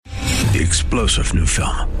the explosive new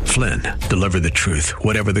film, Flynn, Deliver the Truth,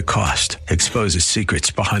 Whatever the Cost, exposes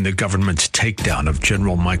secrets behind the government's takedown of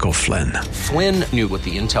General Michael Flynn. Flynn knew what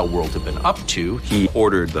the intel world had been up to. He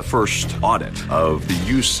ordered the first audit of the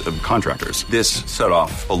use of contractors. This set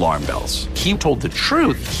off alarm bells. He told the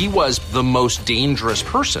truth. He was the most dangerous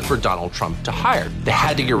person for Donald Trump to hire. They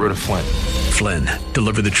had to get rid of Flynn. Flynn,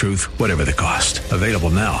 Deliver the Truth, Whatever the Cost. Available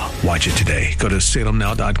now. Watch it today. Go to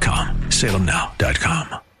salemnow.com.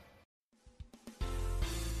 salemnow.com.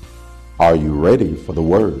 Are you ready for the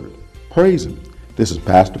word? Praise Him. This is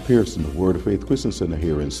Pastor Pearson of Word of Faith Christian Center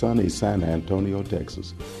here in sunny San Antonio,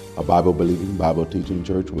 Texas, a Bible-believing, Bible-teaching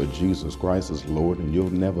church where Jesus Christ is Lord and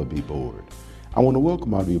you'll never be bored. I want to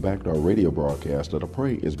welcome all of you back to our radio broadcast that I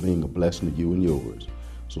pray is being a blessing to you and yours.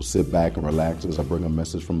 So sit back and relax as I bring a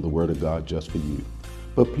message from the Word of God just for you.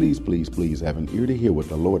 But please, please, please have an ear to hear what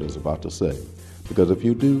the Lord is about to say, because if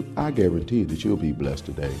you do, I guarantee that you'll be blessed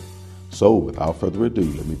today. So, without further ado,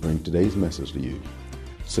 let me bring today's message to you.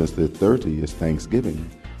 Since the 30th is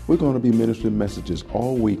Thanksgiving, we're going to be ministering messages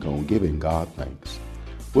all week on giving God thanks.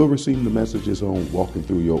 We'll receive the messages on walking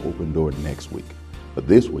through your open door next week. But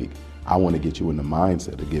this week, I want to get you in the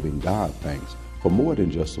mindset of giving God thanks for more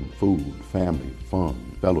than just some food, family, fun,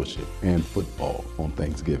 fellowship, and football on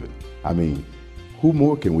Thanksgiving. I mean, who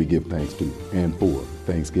more can we give thanks to and for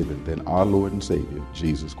Thanksgiving than our Lord and Savior,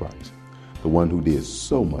 Jesus Christ? The one who did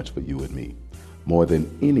so much for you and me, more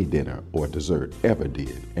than any dinner or dessert ever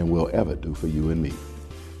did and will ever do for you and me.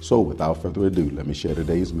 So without further ado, let me share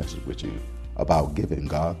today's message with you about giving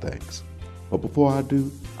God thanks. But before I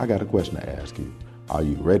do, I got a question to ask you. Are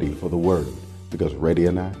you ready for the word? Because ready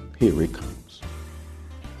or not, here it comes.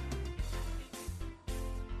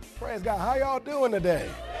 Praise God. How y'all doing today?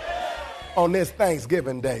 On this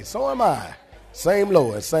Thanksgiving Day. So am I. Same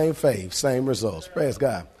Lord, same faith, same results. Praise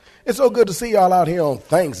God. It's so good to see y'all out here on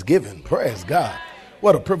Thanksgiving. Praise God.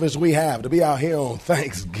 What a privilege we have to be out here on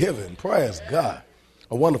Thanksgiving. Praise God.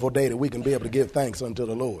 A wonderful day that we can be able to give thanks unto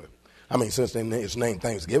the Lord. I mean, since it's named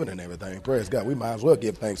Thanksgiving and everything, praise God, we might as well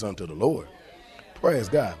give thanks unto the Lord. Praise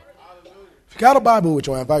God. If you got a Bible with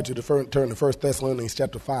you, I invite you to turn to 1 Thessalonians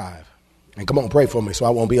chapter 5. And come on, pray for me so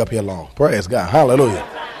I won't be up here long. Praise God. Hallelujah.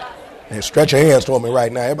 And stretch your hands toward me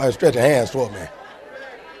right now. Everybody stretch your hands toward me.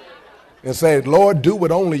 And say, Lord, do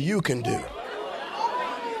what only you can do.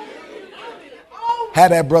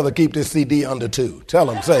 Have that brother keep this CD under 2. Tell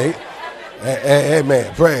him, say,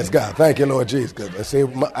 amen. Praise God. Thank you, Lord Jesus. Because see,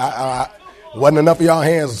 wasn't enough of y'all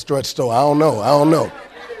hands stretched, so I don't know.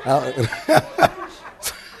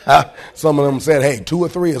 Some of them said, hey, 2 or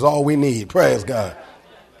 3 is all we need. Praise God.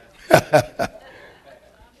 1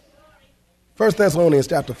 Thessalonians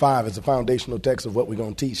chapter 5 is the foundational text of what we're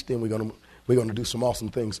going to teach. Then we're going to do some awesome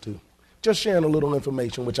things too. Just sharing a little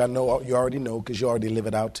information, which I know you already know because you already live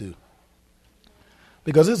it out too.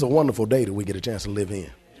 Because it's a wonderful day that we get a chance to live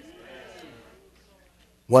in.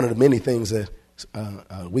 One of the many things that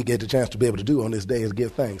we get the chance to be able to do on this day is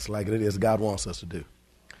give thanks like it is God wants us to do.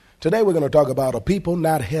 Today we're going to talk about a people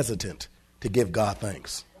not hesitant to give God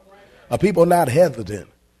thanks. A people not hesitant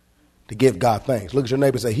to give God thanks. Look at your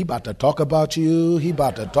neighbor and say, he about to talk about you. He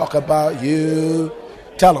about to talk about you.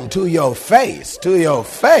 Tell him to your face. To your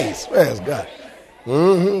face. Praise God.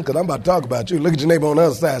 Because I'm about to talk about you. Look at your neighbor on the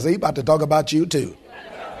other side. Say, he about to talk about you too.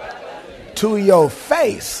 To your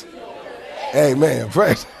face. Amen.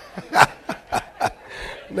 Praise.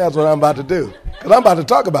 That's what I'm about to do. Because I'm about to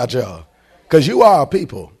talk about y'all. Because you are a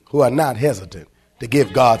people who are not hesitant to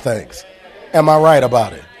give God thanks. Am I right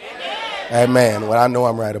about it? Amen. Well, I know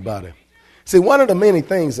I'm right about it. See, one of the many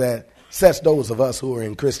things that sets those of us who are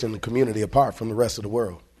in Christian community apart from the rest of the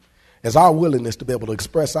world is our willingness to be able to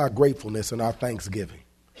express our gratefulness and our thanksgiving.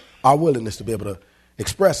 Our willingness to be able to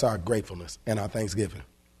express our gratefulness and our thanksgiving.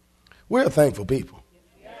 We're a thankful people.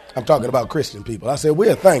 I'm talking about Christian people. I said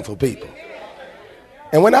we're a thankful people.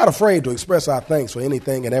 And we're not afraid to express our thanks for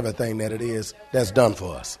anything and everything that it is that's done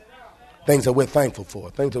for us. Things that we're thankful for,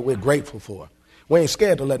 things that we're grateful for. We ain't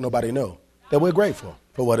scared to let nobody know that we're grateful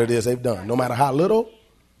for what it is they've done. No matter how little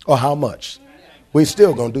or how much, we're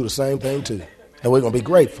still going to do the same thing too. And we're going to be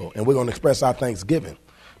grateful, and we're going to express our thanksgiving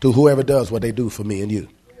to whoever does what they do for me and you.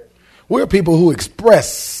 We're people who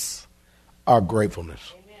express our gratefulness.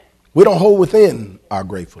 We don't hold within our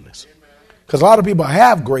gratefulness. Because a lot of people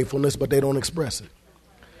have gratefulness, but they don't express it.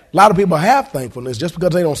 A lot of people have thankfulness. Just because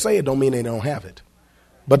they don't say it don't mean they don't have it.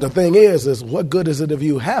 But the thing is what good is it if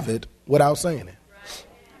you have it without saying it?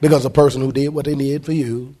 Because the person who did what they did for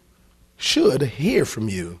you should hear from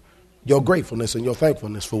you your gratefulness and your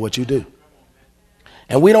thankfulness for what you do.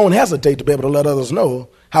 And we don't hesitate to be able to let others know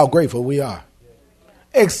how grateful we are.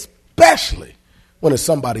 Especially when it's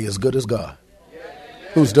somebody as good as God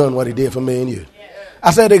who's done what he did for me and you.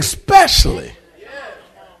 I said especially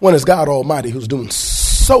when it's God Almighty who's doing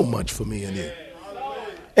so much for me and you.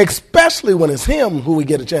 Especially when it's him who we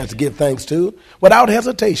get a chance to give thanks to without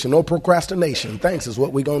hesitation or procrastination. Thanks is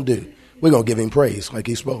what we're going to do. We're going to give him praise like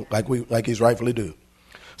he spoke, like he's rightfully due.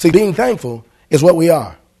 See, being thankful is what we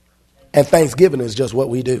are. And thanksgiving is just what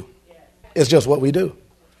we do. It's just what we do.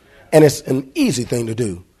 And it's an easy thing to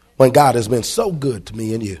do when God has been so good to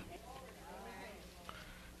me and you.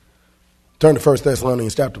 Turn to 1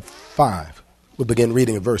 Thessalonians chapter 5. We'll begin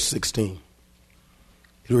reading at verse 16.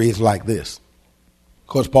 It reads like this. Of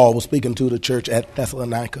course, Paul was speaking to the church at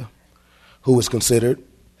Thessalonica, who was considered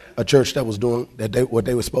a church that was doing what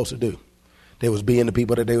they were supposed to do. They was being the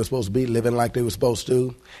people that they were supposed to be, living like they were supposed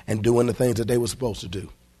to, and doing the things that they were supposed to do.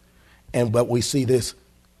 But we see this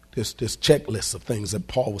checklist of things that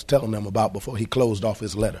Paul was telling them about before he closed off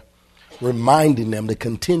his letter, reminding them to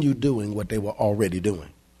continue doing what they were already doing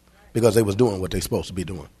because they was doing what they're supposed to be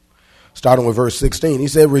doing. Starting with verse 16, he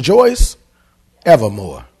said, rejoice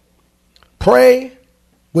evermore. Pray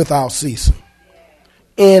without ceasing.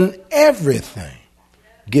 In everything,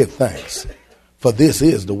 give thanks, for this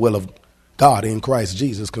is the will of God in Christ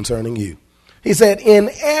Jesus concerning you. He said, in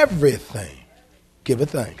everything, give it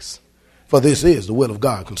thanks, for this is the will of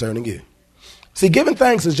God concerning you. See, giving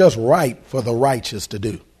thanks is just right for the righteous to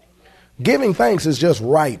do. Giving thanks is just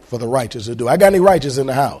right for the righteous to do. I got any righteous in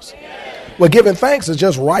the house? Well, giving thanks is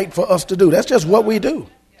just right for us to do. That's just what we do.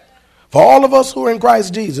 For all of us who are in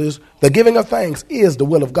Christ Jesus, the giving of thanks is the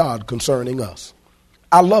will of God concerning us.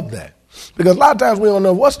 I love that. Because a lot of times we don't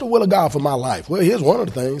know what's the will of God for my life. Well, here's one of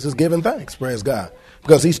the things is giving thanks, praise God.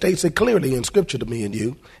 Because he states it clearly in Scripture to me and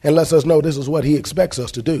you and lets us know this is what he expects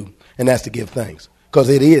us to do, and that's to give thanks. Because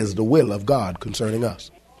it is the will of God concerning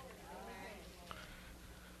us.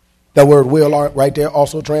 That word will right there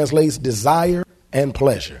also translates desire and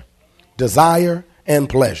pleasure. Desire and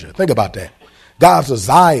pleasure. Think about that. God's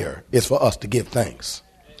desire is for us to give thanks.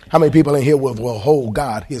 How many people in here will hold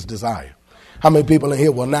God his desire? How many people in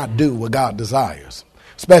here will not do what God desires?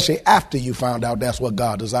 Especially after you found out that's what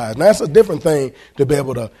God desires. Now, that's a different thing to be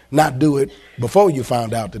able to not do it before you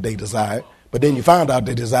found out that they desired. But then you found out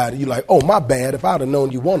they desired it. You're like, oh, my bad. If I'd have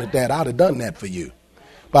known you wanted that, I'd have done that for you.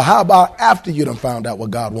 But how about after you done found out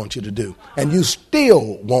what God wants you to do and you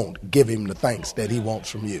still won't give him the thanks that he wants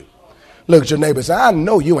from you? Look at your neighbor and say, I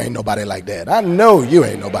know you ain't nobody like that. I know you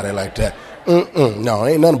ain't nobody like that. No,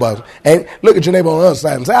 ain't none about it. And look at your neighbor on the other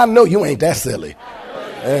side and say, I know you ain't that silly.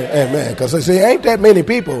 Amen. Because see, ain't that many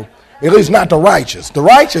people, at least not the righteous. The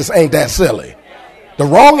righteous ain't that silly. The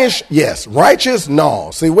wrongish, yes. Righteous,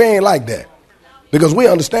 no. See, we ain't like that. Because we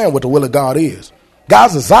understand what the will of God is.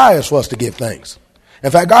 God's desire is for us to give thanks.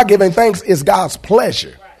 In fact, God giving thanks is God's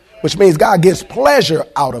pleasure, which means God gets pleasure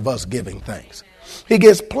out of us giving thanks. He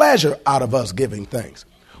gets pleasure out of us giving thanks.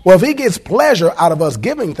 Well, if he gets pleasure out of us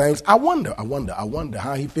giving thanks, I wonder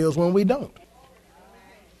how he feels when we don't.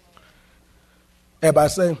 Everybody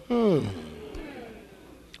say,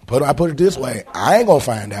 I put it this way, I ain't going to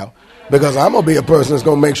find out because I'm going to be a person that's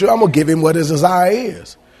going to make sure I'm going to give him what his desire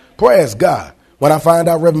is. Praise God. When I find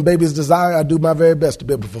out Reverend Baby's desire, I do my very best to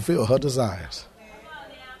be able to fulfill her desires.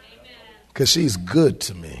 Because she's good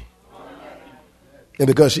to me. And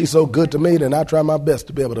because she's so good to me, then I try my best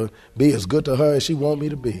to be able to be as good to her as she wants me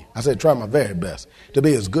to be. I said try my very best to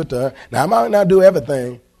be as good to her. Now, I might not do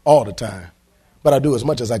everything all the time, but I do as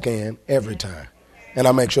much as I can every time. And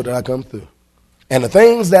I make sure that I come through. And the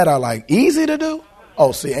things that are like easy to do,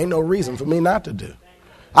 ain't no reason for me not to do.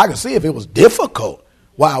 I can see if it was difficult,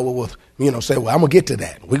 why I would, say, well, I'm going to get to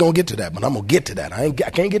that. We're going to get to that, but I'm going to get to that. I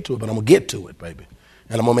can't get to it, but I'm going to get to it, baby.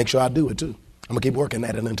 And I'm going to make sure I do it too. I'm going to keep working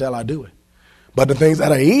at it until I do it. But the things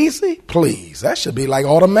that are easy, please, that should be like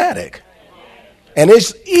automatic. And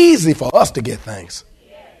it's easy for us to get thanks.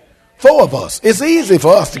 4 of us, it's easy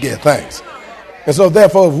for us to get thanks. And so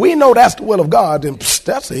therefore, if we know that's the will of God, then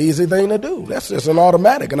that's an easy thing to do. That's just an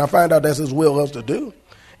automatic. And I find out that's his will for us to do.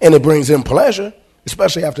 And it brings him pleasure,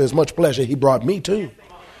 especially after as much pleasure he brought me to.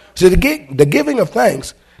 So the giving of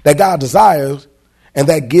thanks that God desires and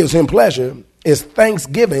that gives him pleasure is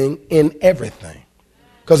thanksgiving in everything.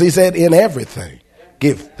 Because he said in everything,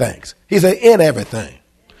 give thanks. He said in everything.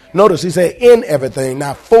 Notice he said in everything,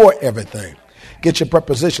 not for everything. Get your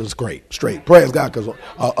prepositions straight. Praise God, because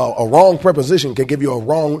a wrong preposition can give you a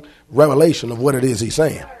wrong revelation of what it is he's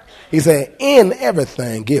saying. He said in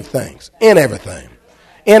everything, give thanks. In everything.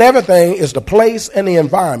 In everything is the place and the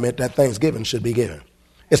environment that thanksgiving should be given.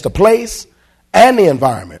 It's the place and the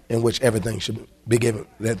environment in which everything should be given,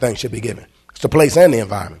 that thanks should be given. It's the place and the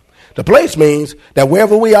environment. The place means that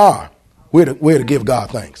wherever we are, we're to give God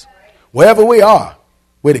thanks. Wherever we are,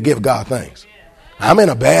 we're to give God thanks. I'm in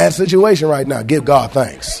a bad situation right now. Give God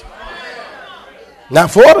thanks.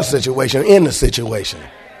 Not for the situation, in the situation.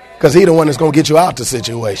 Because he's the one that's going to get you out the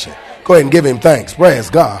situation. Go ahead and give him thanks. Praise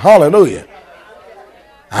God. Hallelujah.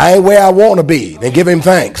 I ain't where I want to be. Then give him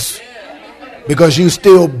thanks. Because you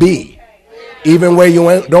still be. Even where you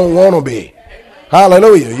don't want to be.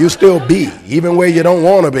 Hallelujah. You still be. Even where you don't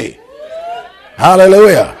want to be.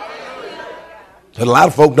 Hallelujah. A lot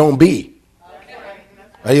of folk don't be.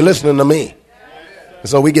 Are you listening to me? And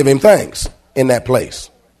so we give him thanks in that place.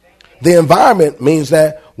 The environment means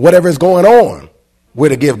that whatever is going on, we're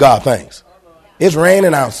to give God thanks. It's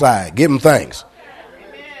raining outside. Give him thanks.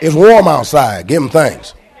 It's warm outside. Give him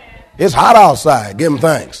thanks. It's hot outside. Give him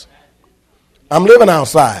thanks. I'm living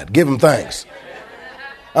outside. Give him thanks.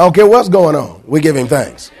 I don't care what's going on. We give him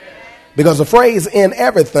thanks. Because the phrase in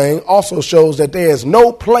everything also shows that there is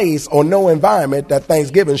no place or no environment that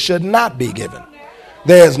thanksgiving should not be given.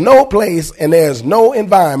 There's no place and there's no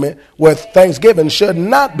environment where thanksgiving should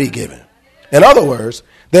not be given. In other words,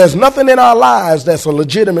 there's nothing in our lives that's a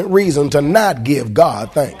legitimate reason to not give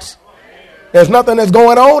God thanks. There's nothing that's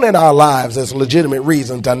going on in our lives that's a legitimate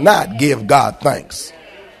reason to not give God thanks.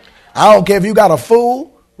 I don't care if you got a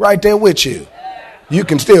fool right there with you. You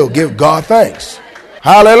can still give God thanks.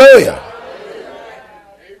 Hallelujah.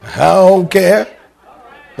 I don't care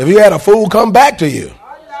if you had a fool come back to you.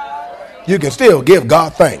 You can still give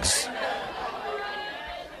God thanks.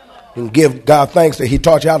 You can give God thanks that he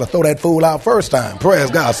taught you how to throw that fool out first time.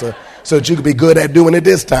 Praise God, so that you can be good at doing it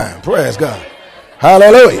this time. Praise God.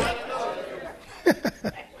 Hallelujah.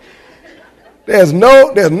 There's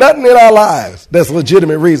nothing in our lives that's a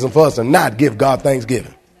legitimate reason for us to not give God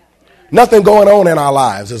thanksgiving. Nothing going on in our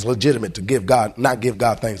lives is legitimate to not give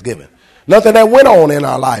God thanksgiving. Nothing that went on in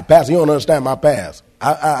our life. Pastor, you don't understand my past.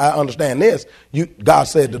 I understand this. God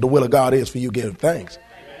said that the will of God is for you to give thanks.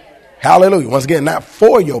 Hallelujah. Once again, not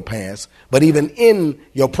for your past, but even in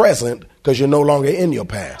your present, because you're no longer in your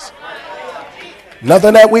past.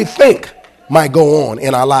 Nothing that we think might go on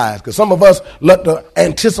in our lives, because some of us let the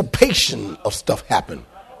anticipation of stuff happen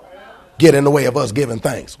get in the way of us giving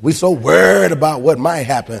thanks. We're so worried about what might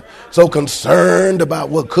happen, so concerned about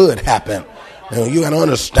what could happen. You got to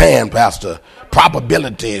understand, Pastor,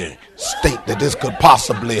 probability state that this could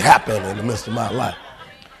possibly happen in the midst of my life.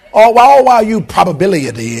 All while you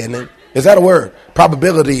probability in it. Is that a word?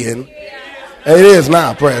 Probability in. It is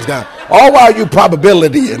now, praise God. All while you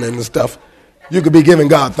probability in and stuff, you could be giving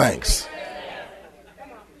God thanks.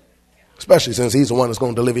 Especially since he's the one that's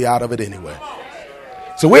going to deliver you out of it anyway.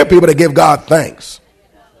 So we're people that give God thanks.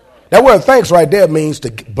 That word thanks right there means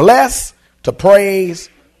to bless, to praise,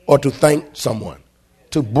 or to thank someone.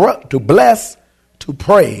 To bless, to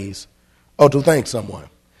praise, or to thank someone.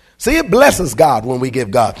 See, it blesses God when we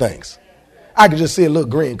give God thanks. I can just see a little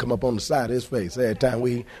grin come up on the side of his face every time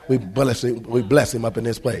we bless him up in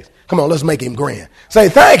this place. Come on, let's make him grin. Say,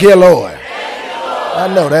 thank you, Lord. Thank you, Lord.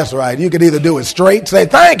 I know that's right. You could either do it straight, say,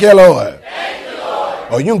 thank you, Lord. Thank you,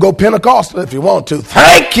 Lord. Or you can go Pentecostal if you want to.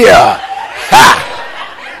 Thank you. Ha!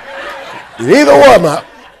 Either one.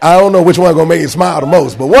 I don't know which one going to make him smile the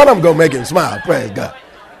most, but one of them going to make him smile. Praise God.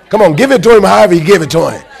 Come on, give it to him however you give it to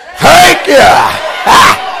him. Thank you.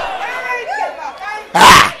 Ha!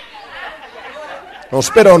 Ha! Don't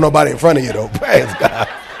spit on nobody in front of you, though. Praise God.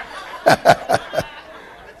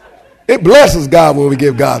 It blesses God when we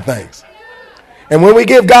give God thanks. And when we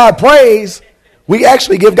give God praise, we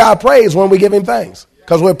actually give God praise when we give him thanks.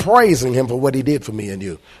 Because we're praising him for what he did for me and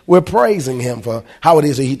you. We're praising him for how it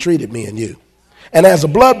is that he treated me and you. And as a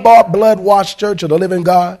blood-bought, blood-washed church of the living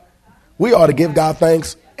God, we ought to give God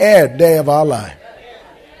thanks every day of our life.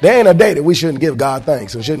 There ain't a day that we shouldn't give God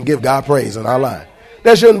thanks and shouldn't give God praise in our life.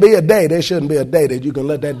 There shouldn't be a day that you can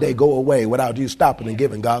let that day go away without you stopping and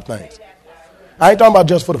giving God thanks. I ain't talking about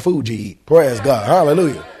just for the food you eat. Praise God.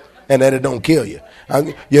 Hallelujah. And that it don't kill you.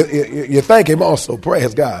 You thank him also.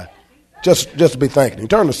 Praise God. Just to be thanking him.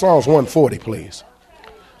 Turn to Psalms 140, please.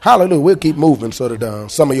 Hallelujah. We'll keep moving so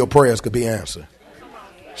that some of your prayers could be answered.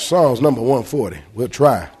 Psalms number 140. We'll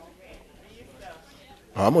try.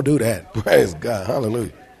 I'm going to do that. Praise God.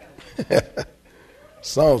 Hallelujah.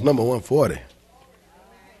 Psalms number 140.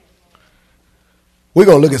 We're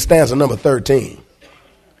going to look at stanza number 13.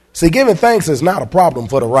 See, giving thanks is not a problem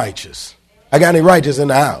for the righteous. I got any righteous in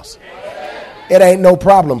the house? It ain't no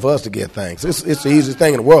problem for us to give thanks. It's the easiest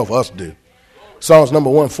thing in the world for us to do. Psalms number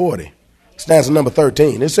 140, stanza number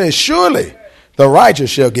 13. It says, surely the righteous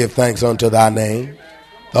shall give thanks unto thy name.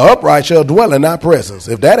 The upright shall dwell in thy presence.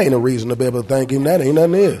 If that ain't a reason to be able to thank him, that ain't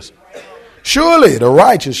nothing else. Surely the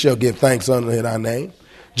righteous shall give thanks unto thy name.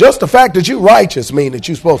 Just the fact that you're righteous means that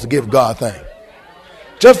you're supposed to give God thanks.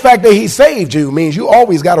 Just the fact that he saved you means you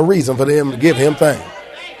always got a reason for them to give him thanks.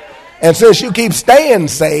 And since you keep staying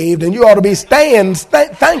saved, then you ought to be staying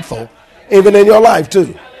thankful even in your life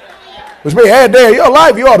too. Which means every day of your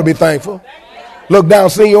life you ought to be thankful. Look down,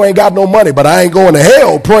 see you ain't got no money, but I ain't going to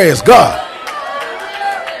hell, praise God.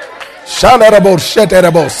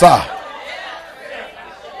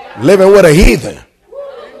 Living with a heathen.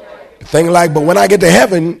 Thinking like, but when I get to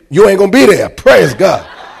heaven, you ain't going to be there, praise God.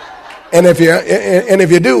 And if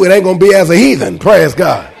you do, it ain't going to be as a heathen, praise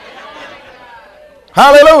God.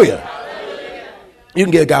 Hallelujah. You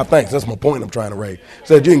can give God thanks. That's my point I'm trying to raise.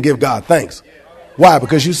 Said you can give God thanks. Why?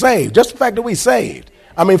 Because you saved. Just the fact that we saved.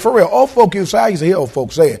 I mean, for real, old folk used to, I used to hear old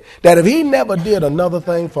folks say it, that if he never did another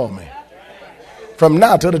thing for me, from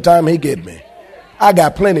now to the time he get me, I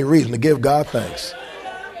got plenty of reason to give God thanks.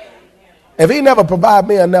 If he never provide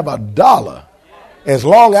me another dollar, as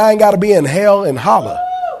long as I ain't got to be in hell and holler,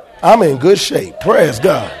 I'm in good shape. Praise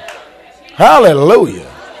God. Hallelujah.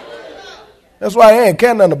 That's why they ain't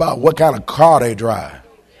care nothing about what kind of car they drive.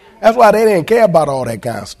 That's why they didn't care about all that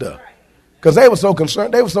kind of stuff. Because they were so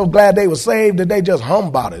concerned, they were so glad they were saved that they just hum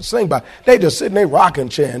about it, sing about it. They just sit in their rocking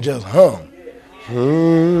chair and just hum.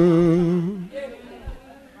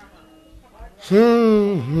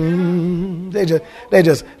 They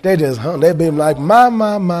just hum. They be like, my.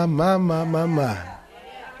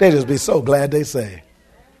 They just be so glad they saved.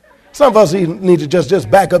 Some of us need to just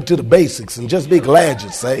back up to the basics and just be glad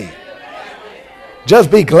you're saved. Just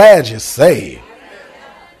be glad you're saved.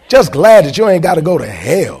 Just glad that you ain't got to go to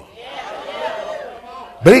hell.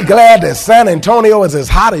 Be glad that San Antonio is as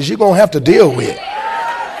hot as you're going to have to deal with.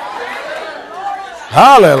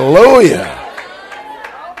 Hallelujah.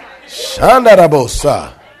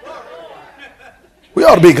 Shandarabosa. We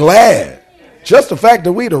ought to be glad. Just the fact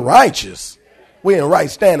that we the righteous, we in right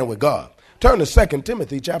standing with God. Turn to 2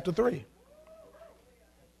 Timothy chapter 3.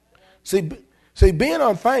 See, being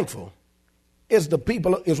unthankful is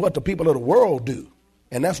what the people of the world do.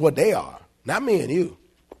 And that's what they are. Not me and you.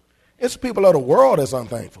 It's the people of the world that's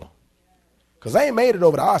unthankful. Because they ain't made it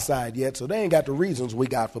over to our side yet, so they ain't got the reasons we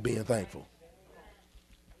got for being thankful.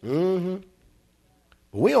 But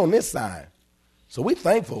we on this side, so we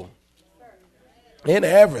thankful in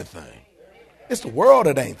everything. It's the world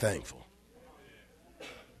that ain't thankful.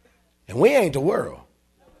 And we ain't the world.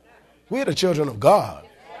 We're the children of God.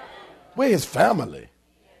 We're his family.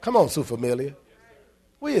 Come on, Su Familia.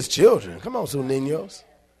 We're his children. Come on, Su Niños.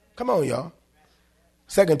 Come on, y'all.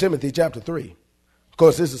 2 Timothy chapter 3. Of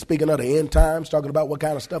course, this is speaking of the end times, talking about what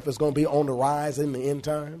kind of stuff is going to be on the rise in the end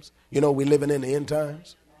times. You know, we're living in the end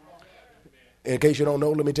times. In case you don't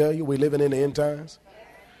know, let me tell you, we're living in the end times.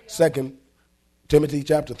 2 Timothy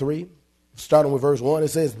chapter 3, starting with verse 1, it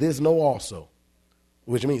says, this know also,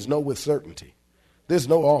 which means know with certainty. This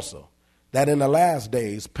know also, that in the last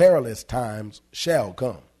days perilous times shall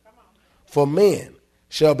come. For men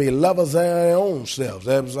shall be lovers of their own selves.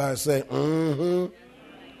 As I say,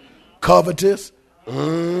 covetous,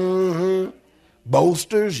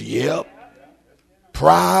 boasters, yep,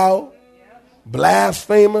 proud,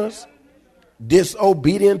 blasphemers,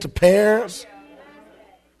 disobedient to parents.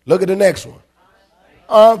 Look at the next one.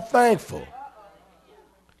 Unthankful.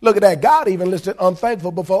 Look at that. God even listed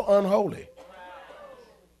unthankful before unholy.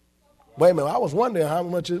 Wait a minute. I was wondering how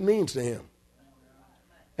much it means to him.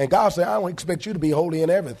 And God said, I don't expect you to be holy in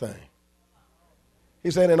everything.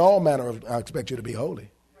 He said, in all manner, I expect you to be holy.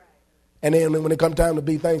 And then when it comes time to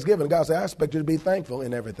be Thanksgiving, God said, I expect you to be thankful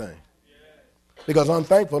in everything. Because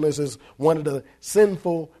unthankfulness is one of the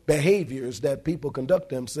sinful behaviors that people conduct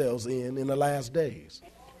themselves in the last days.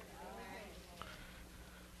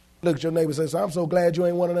 Look at your neighbor and say, so I'm so glad you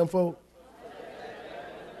ain't one of them folk.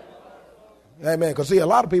 Amen. Because see, a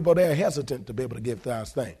lot of people, they're hesitant to be able to give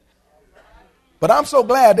God's thanks. But I'm so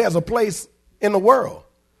glad there's a place in the world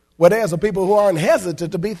where there's a people who aren't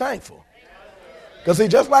hesitant to be thankful. Because see,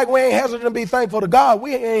 just like we ain't hesitant to be thankful to God,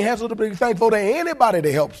 we ain't hesitant to be thankful to anybody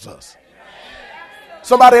that helps us.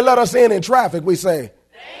 Somebody let us in traffic, we say.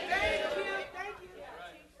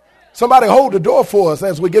 Somebody hold the door for us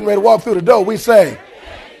as we're getting ready to walk through the door, we say.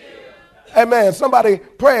 Amen. Somebody,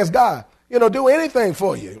 praise God, do anything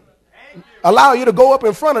for you. Allow you to go up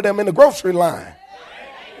in front of them in the grocery line.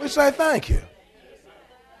 We say thank you.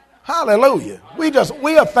 Hallelujah. We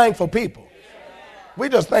are thankful people. We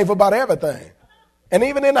just thankful about everything. And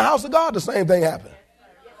even in the house of God, the same thing happened.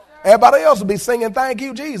 Everybody else will be singing thank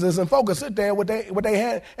you, Jesus, and folks will sit there with their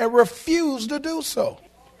hand and refuse to do so.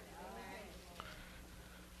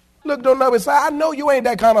 Look, don't know, say, I know you ain't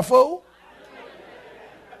that kind of fool.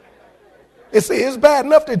 It's bad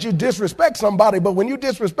enough that you disrespect somebody, but when you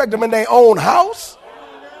disrespect them in their own house,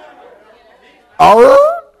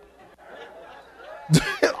 but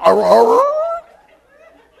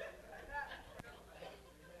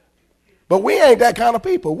we ain't that kind of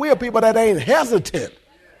people. We are people that ain't hesitant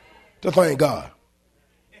to thank God.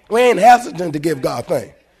 We ain't hesitant to give God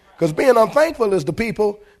thanks. Because being unthankful is the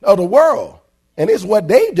people of the world. And it's what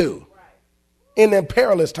they do in them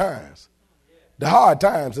perilous times. The hard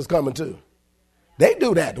times is coming too. They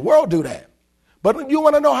do that. The world do that. But you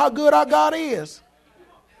want to know how good our God is?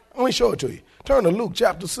 Let me show it to you. Turn to Luke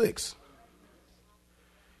chapter 6.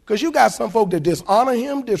 Because you got some folk that dishonor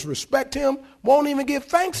him, disrespect him, won't even give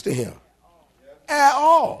thanks to him at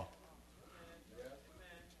all.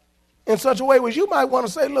 In such a way where you might want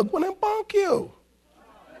to say, look, when I bunk you,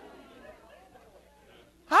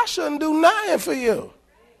 I shouldn't do nothing for you.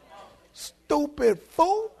 Stupid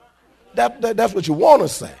fool. That's what you want to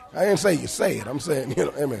say. I didn't say you say it. I'm saying,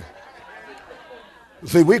 amen.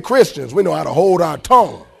 See, we Christians, we know how to hold our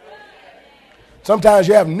tongue. Sometimes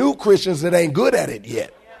you have new Christians that ain't good at it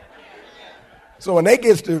yet. So when they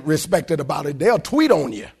get respected about it, they'll tweet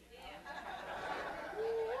on you.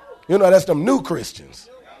 That's them new Christians.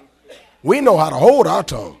 We know how to hold our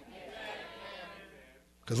tongue.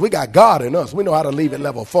 Because we got God in us. We know how to leave it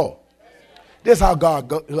level 4. This is how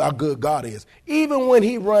good God is. Even when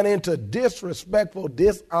he run into disrespectful,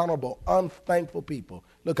 dishonorable, unthankful people,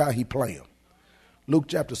 look how he play them. Luke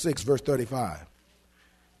chapter 6, verse 35.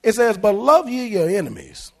 It says, but love ye your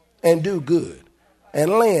enemies and do good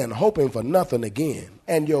and lend, hoping for nothing again,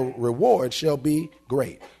 and your reward shall be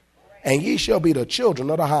great. And ye shall be the children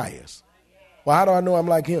of the highest. Well, how do I know I'm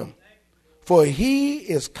like him? For he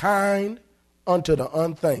is kind unto the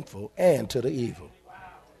unthankful and to the evil.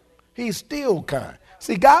 He's still kind.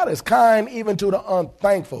 See, God is kind even to the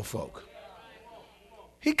unthankful folk.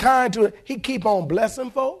 He keep on blessing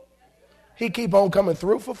folk. He keep on coming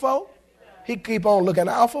through for folk. He keep on looking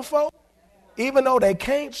out for folk. Even though they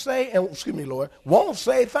can't say, and excuse me, Lord, won't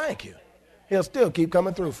say thank you, he'll still keep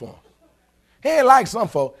coming through for them. He ain't like some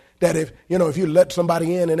folk that if you let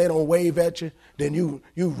somebody in and they don't wave at you, then you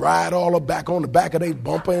ride all up back on the back of their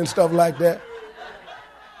bumper and stuff like that.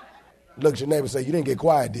 Look at your neighbor and say, you didn't get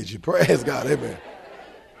quiet, did you? Praise God, amen.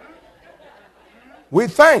 We're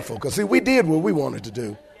thankful because, see, we did what we wanted to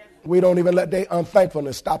do. We don't even let their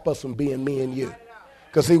unthankfulness stop us from being me and you.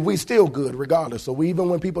 Because, see, we still good regardless. So even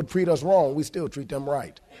when people treat us wrong, we still treat them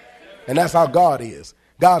right. And that's how God is.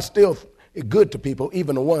 God's still good to people,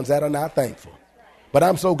 even the ones that are not thankful. But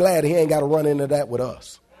I'm so glad he ain't got to run into that with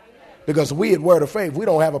us. Because we at Word of Faith, we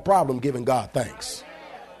don't have a problem giving God thanks.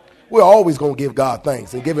 We're always going to give God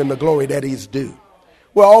thanks and give him the glory that he's due.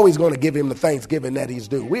 We're always going to give him the thanksgiving that he's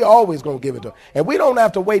due. We're always going to give it to him. And we don't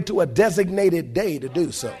have to wait to a designated day to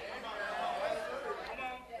do so.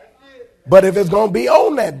 But if it's going to be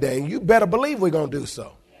on that day, you better believe we're going to do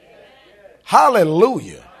so.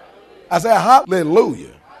 Hallelujah. I said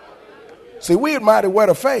hallelujah. See, we at Mighty Word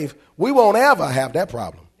of Faith, we won't ever have that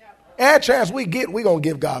problem. Every chance we get, we're going to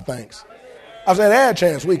give God thanks. I said every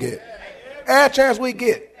chance we get. Every chance we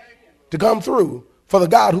get to come through for the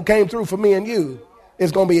God who came through for me and you,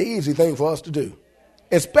 it's going to be an easy thing for us to do.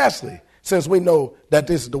 Especially since we know that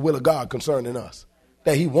this is the will of God concerning us.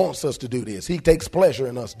 That he wants us to do this. He takes pleasure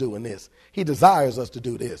in us doing this. He desires us to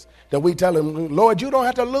do this. That we tell him, Lord, you don't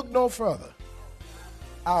have to look no further.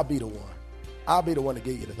 I'll be the one. I'll be the one to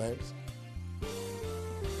give you the thanks.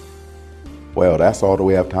 Well, that's all that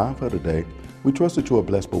we have time for today. We trust that you are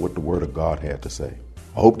blessed by what the Word of God had to say.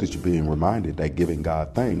 I hope that you're being reminded that giving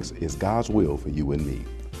God thanks is God's will for you and me.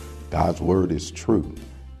 God's Word is true.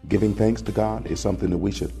 Giving thanks to God is something that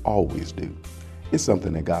we should always do. It's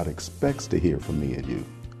something that God expects to hear from me and you.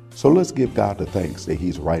 So let's give God the thanks that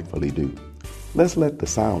he's rightfully due. Let's let the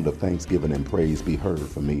sound of thanksgiving and praise be heard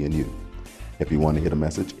from me and you. If you want to hear the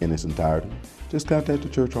message in its entirety, just contact the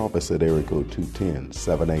church office at area code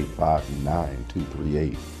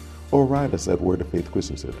 210-785-9238 or write us at Word of Faith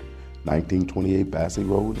Christian Center, 1928 Bassey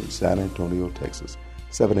Road in San Antonio, Texas,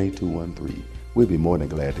 78213. We'll be more than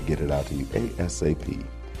glad to get it out to you ASAP.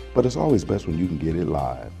 But it's always best when you can get it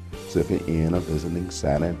live. So if you're in or visiting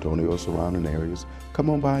San Antonio or surrounding areas, come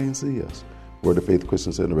on by and see us. Word of Faith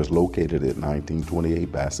Christian Center is located at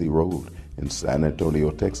 1928 Bassey Road in San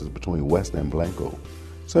Antonio, Texas, between West and Blanco.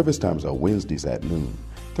 Service times are Wednesdays at noon,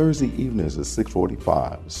 Thursday evenings at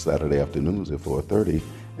 6:45, Saturday afternoons at 4:30,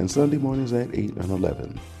 and Sunday mornings at 8 and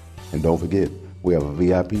 11. And don't forget, we have a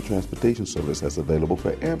VIP transportation service that's available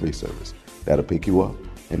for every service. That'll pick you up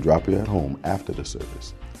and drop you at home after the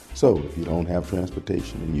service. So if you don't have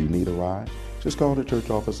transportation and you need a ride, just call the church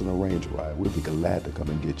office and arrange a ride. We'll be glad to come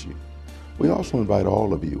and get you. We also invite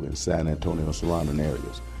all of you in San Antonio and surrounding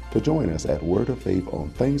areas to join us at Word of Faith on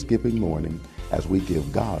Thanksgiving morning as we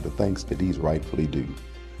give God the thanks that He's rightfully due.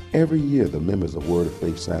 Every year, the members of Word of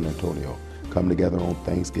Faith San Antonio come together on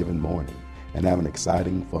Thanksgiving morning and have an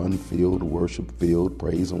exciting, fun-filled, worship-filled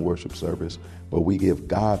praise and worship service where we give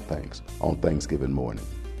God thanks on Thanksgiving morning.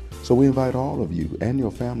 So we invite all of you and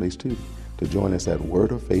your families too to join us at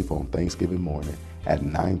Word of Faith on Thanksgiving morning at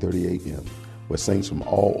 9:30 a.m., where saints from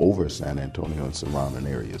all over San Antonio and surrounding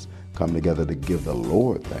areas come together to give the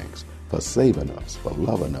Lord thanks for saving us, for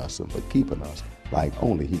loving us, and for keeping us like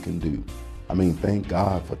only He can do. I mean, thank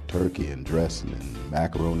God for turkey and dressing and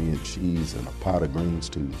macaroni and cheese and a pot of greens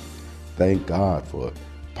too. Thank God for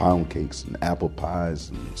pound cakes and apple pies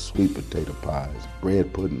and sweet potato pies,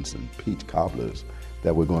 bread puddings and peach cobblers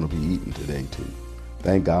that we're going to be eating today too.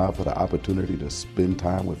 Thank God for the opportunity to spend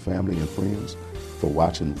time with family and friends, for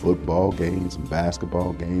watching football games and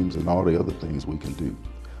basketball games and all the other things we can do.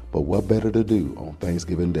 But what better to do on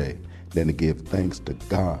Thanksgiving Day than to give thanks to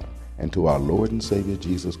God and to our Lord and Savior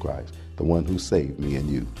Jesus Christ, the one who saved me and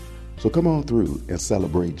you. So come on through and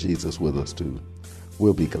celebrate Jesus with us too.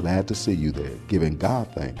 We'll be glad to see you there, giving God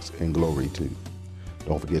thanks and glory too.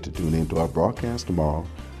 Don't forget to tune in to our broadcast tomorrow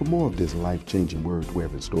for more of this life-changing word we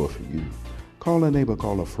have in store for you. Call a neighbor,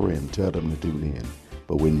 call a friend, tell them to tune in.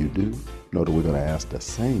 But when you do, know that we're going to ask the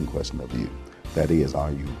same question of you. That is,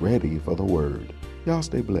 are you ready for the word? Y'all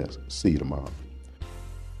stay blessed. See you tomorrow.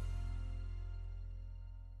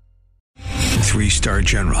 3-star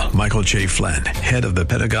General Michael J. Flynn, head of the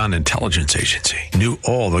Pentagon Intelligence Agency, knew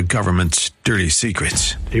all the government's dirty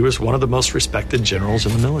secrets. He was one of the most respected generals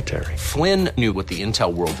in the military. Flynn knew what the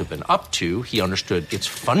intel world had been up to. He understood its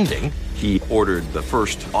funding. He ordered the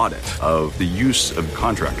first audit of the use of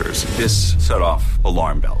contractors. This set off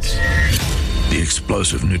alarm bells. The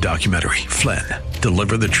explosive new documentary, Flynn,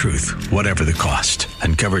 Deliver the Truth, Whatever the Cost,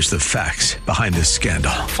 uncovers the facts behind this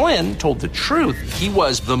scandal. Flynn told the truth. He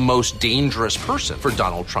was the most dangerous person for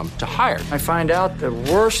Donald Trump to hire. I find out the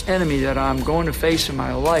worst enemy that I'm going to face in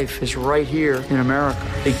my life is right here in America.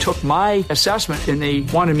 They took my assessment and they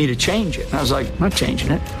wanted me to change it. And I was like, I'm not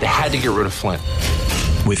changing it. They had to get rid of Flynn.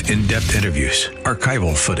 With in-depth interviews,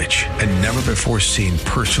 archival footage, and never-before-seen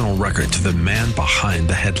personal records of the man behind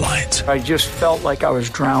the headlines. I just felt like I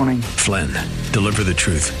was drowning. Flynn, Deliver the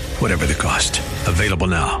Truth, Whatever the Cost. Available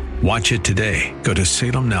now. Watch it today. Go to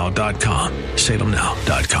salemnow.com.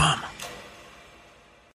 salemnow.com.